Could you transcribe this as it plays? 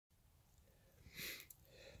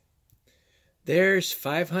There's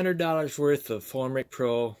 $500 worth of Formic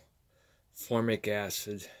Pro formic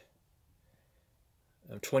acid.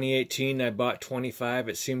 2018 I bought 25.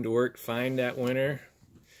 It seemed to work fine that winter.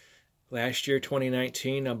 Last year,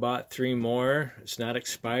 2019, I bought 3 more. It's not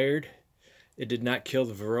expired. It did not kill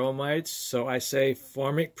the Varroa mites, so I say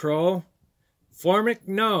Formic Pro, Formic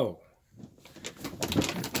No.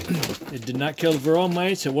 It did not kill the Varroa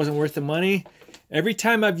mites. It wasn't worth the money. Every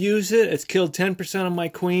time I've used it, it's killed 10% of my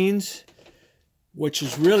queens, which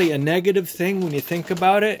is really a negative thing when you think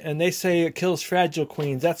about it. And they say it kills fragile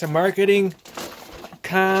queens. That's a marketing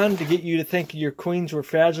con to get you to think your queens were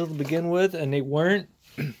fragile to begin with, and they weren't.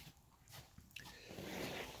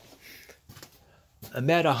 I'm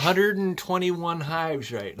at 121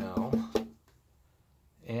 hives right now,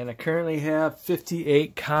 and I currently have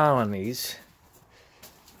 58 colonies.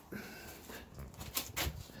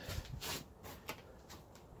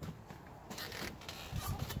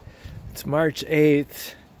 It's March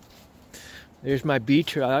 8th. There's my bee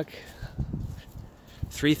truck.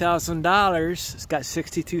 $3,000. It's got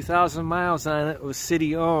 62,000 miles on it. It was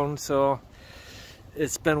city owned, so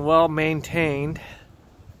it's been well maintained.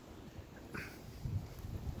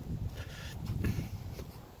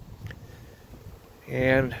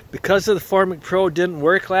 And because of the Formic Pro didn't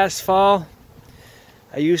work last fall,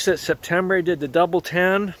 I used it September. I did the double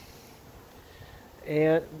 10.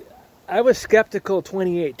 And I was skeptical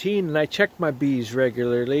 2018, and I checked my bees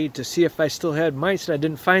regularly to see if I still had mites, and I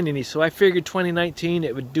didn't find any. So I figured 2019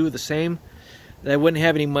 it would do the same, and I wouldn't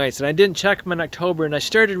have any mites. And I didn't check them in October, and I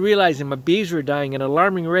started realizing my bees were dying at an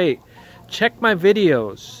alarming rate. Check my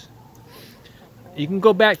videos. You can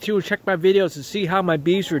go back through and check my videos and see how my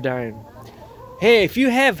bees were dying. Hey, if you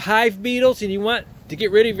have hive beetles and you want to get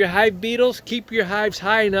rid of your hive beetles, keep your hives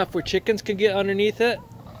high enough where chickens can get underneath it.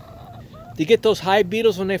 To get those hive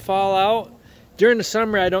beetles when they fall out. During the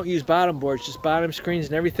summer I don't use bottom boards, just bottom screens,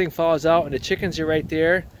 and everything falls out and the chickens are right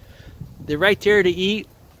there. They're right there to eat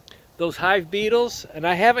those hive beetles, and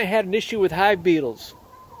I haven't had an issue with hive beetles.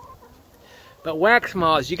 But wax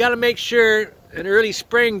moths, you got to make sure in early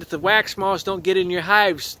spring that the wax moths don't get in your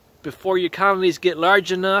hives before your colonies get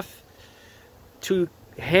large enough to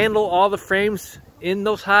handle all the frames in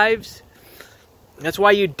those hives. That's why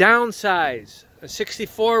you downsize. A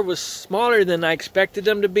 64 was smaller than I expected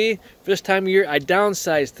them to be. For this time of year, I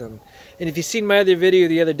downsized them. And if you've seen my other video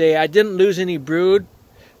the other day, I didn't lose any brood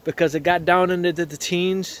because it got down into the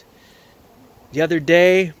teens. The other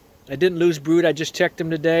day, I didn't lose brood. I just checked them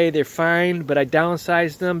today. They're fine, but I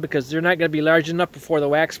downsized them because they're not going to be large enough before the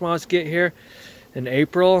wax moths get here in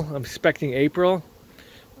April. I'm expecting April.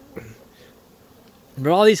 But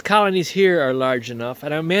all these colonies here are large enough,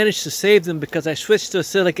 and I managed to save them because I switched to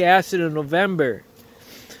oxalic acid in November.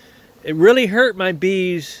 It really hurt my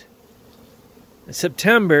bees in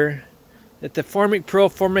September that the Formic Pro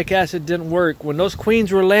formic acid didn't work. When those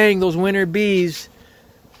queens were laying, those winter bees,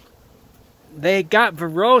 they got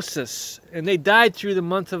Varroasis, and they died through the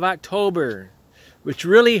month of October, which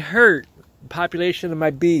really hurt the population of my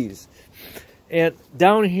bees. And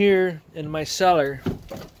down here in my cellar,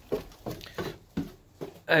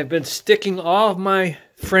 I've been sticking all of my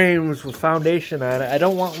frames with foundation on it. I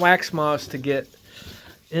don't want wax moths to get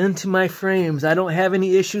into my frames. I don't have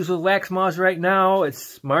any issues with wax moths right now.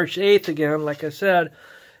 It's March 8th again, like I said.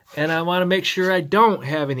 And I want to make sure I don't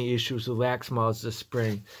have any issues with wax moths this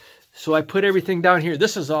spring. So I put everything down here.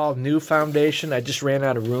 This is all new foundation. I just ran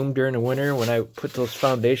out of room during the winter when I put those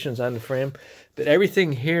foundations on the frame. But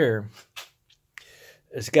everything here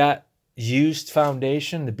has got used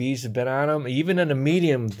foundation. The bees have been on them. Even in a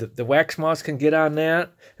medium, the wax moths can get on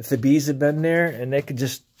that if the bees have been there, and they could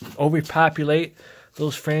just overpopulate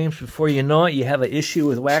those frames. Before you know it, you have an issue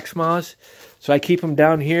with wax moths. So I keep them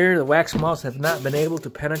down here. The wax moths have not been able to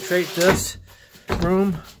penetrate this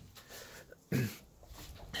room.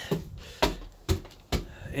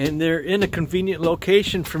 And they're in a convenient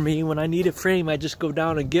location for me. When I need a frame, I just go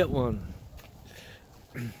down and get one.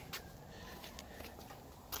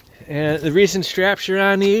 And the reason straps are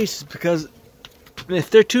on these is because if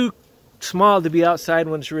they're too small to be outside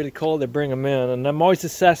when it's really cold, they bring them in. And I'm always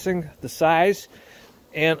assessing the size.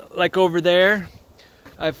 And like over there,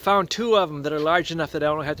 I've found 2 of them that are large enough that I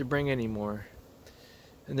don't have to bring anymore.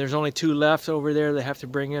 And there's only 2 left over there that I have to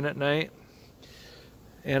bring in at night.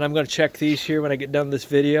 And I'm going to check these here when I get done this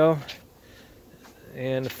video.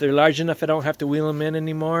 And if they're large enough I don't have to wheel them in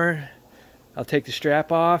anymore, I'll take the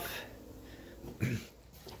strap off.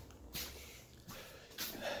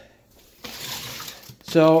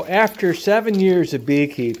 So after 7 years of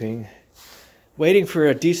beekeeping, waiting for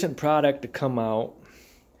a decent product to come out,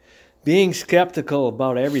 being skeptical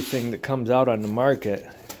about everything that comes out on the market,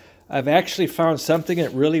 I've actually found something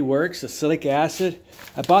that really works, acylic acid.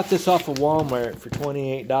 I bought this off of Walmart for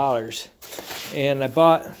 $28. And I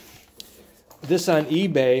bought this on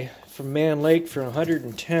eBay from Man Lake for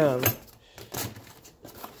 $110.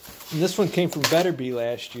 And this one came from Better Bee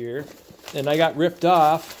last year. And I got ripped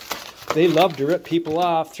off. They love to rip people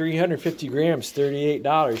off. 350 grams,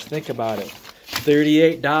 $38. Think about it.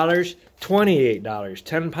 $38, $28.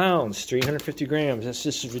 10 pounds, 350 grams. That's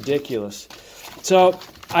just ridiculous. So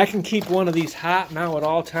I can keep one of these hot now at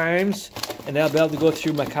all times, and I'll be able to go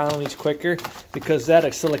through my colonies quicker because that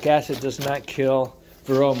acylic acid does not kill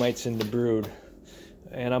Varroa mites in the brood.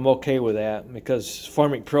 And I'm okay with that because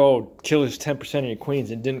Formic Pro kills 10% of your queens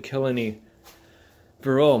and didn't kill any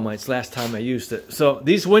Varroa mites last time I used it. So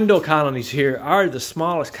these window colonies here are the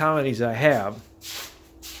smallest colonies I have.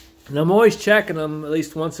 And I'm always checking them at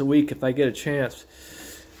least once a week if I get a chance.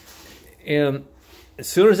 And as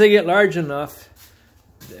soon as they get large enough,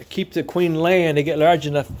 keep the queen laying, they get large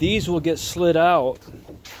enough, these will get slid out.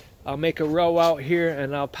 I'll make a row out here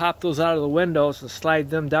and I'll pop those out of the windows and slide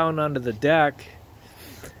them down onto the deck.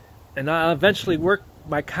 And I'll eventually work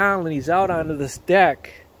my colonies out onto this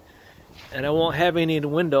deck, and I won't have any of the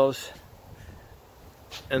windows.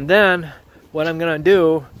 And then what I'm going to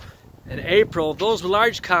do in April, those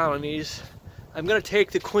large colonies, I'm going to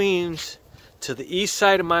take the queens to the east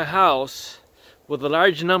side of my house with a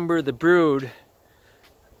large number of the brood,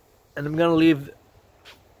 and I'm going to leave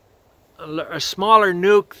a smaller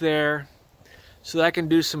nuke there so that I can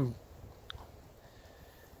do some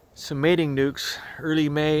mating nukes early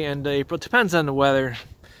May and April. It depends on the weather.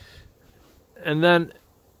 And then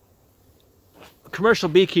commercial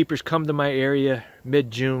beekeepers come to my area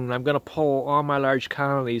mid-June. I'm going to pull all my large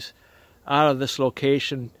colonies out of this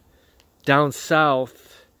location down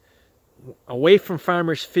south, away from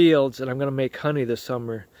farmers' fields, and I'm going to make honey this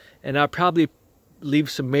summer. And I'll probably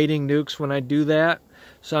leave some mating nukes when I do that.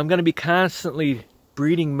 So I'm going to be constantly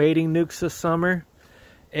breeding mating nukes this summer.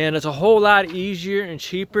 And it's a whole lot easier and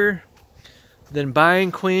cheaper than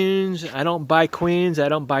buying queens. I don't buy queens, I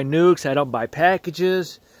don't buy nukes, I don't buy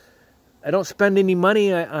packages. I don't spend any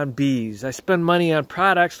money on bees. I spend money on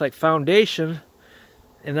products like foundation,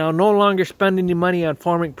 and I'll no longer spend any money on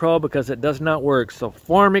Formic Pro because it does not work. So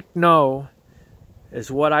Formic No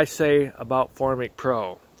is what I say about Formic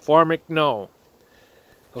Pro. Formic No.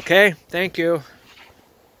 Okay, thank you.